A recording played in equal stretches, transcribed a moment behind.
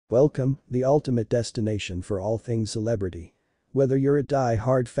Welcome, the ultimate destination for all things celebrity. Whether you're a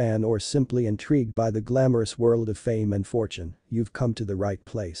die-hard fan or simply intrigued by the glamorous world of fame and fortune, you've come to the right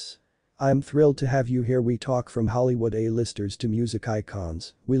place. I'm thrilled to have you here. We talk from Hollywood A-listers to music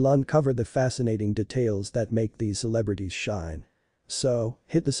icons, we'll uncover the fascinating details that make these celebrities shine. So,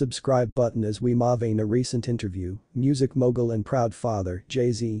 hit the subscribe button as we move in a recent interview, music mogul and proud father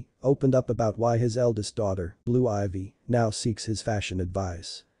Jay-Z opened up about why his eldest daughter, Blue Ivy, now seeks his fashion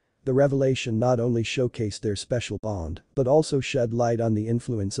advice. The revelation not only showcased their special bond, but also shed light on the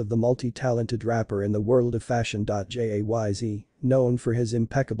influence of the multi-talented rapper in the world of fashion. Jay-Z, known for his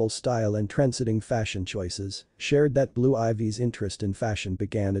impeccable style and trendsetting fashion choices, shared that Blue Ivy's interest in fashion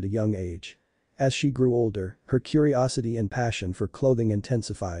began at a young age. As she grew older, her curiosity and passion for clothing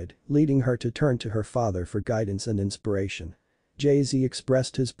intensified, leading her to turn to her father for guidance and inspiration. Jay-Z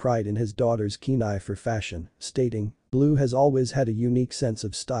expressed his pride in his daughter's keen eye for fashion, stating, "Blue has always had a unique sense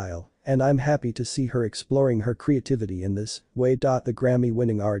of style, and I'm happy to see her exploring her creativity in this way." The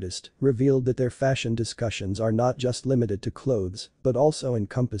Grammy-winning artist revealed that their fashion discussions are not just limited to clothes, but also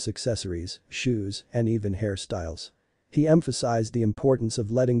encompass accessories, shoes, and even hairstyles. He emphasized the importance of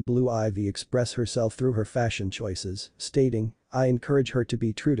letting Blue Ivy express herself through her fashion choices, stating, "I encourage her to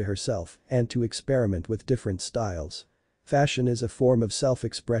be true to herself and to experiment with different styles. Fashion is a form of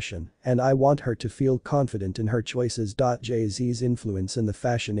self-expression, and I want her to feel confident in her choices." Jay-Z's influence in the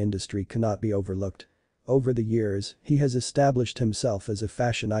fashion industry cannot be overlooked. Over the years, he has established himself as a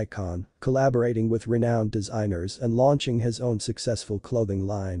fashion icon, collaborating with renowned designers and launching his own successful clothing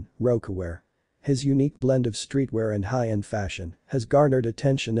line, Rocawear. His unique blend of streetwear and high-end fashion has garnered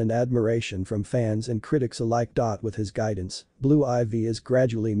attention and admiration from fans and critics alike. With his guidance, Blue Ivy is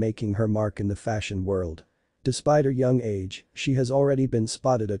gradually making her mark in the fashion world. Despite her young age, she has already been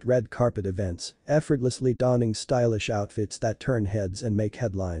spotted at red carpet events, effortlessly donning stylish outfits that turn heads and make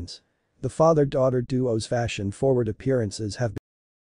headlines. The father-daughter duo's fashion-forward appearances have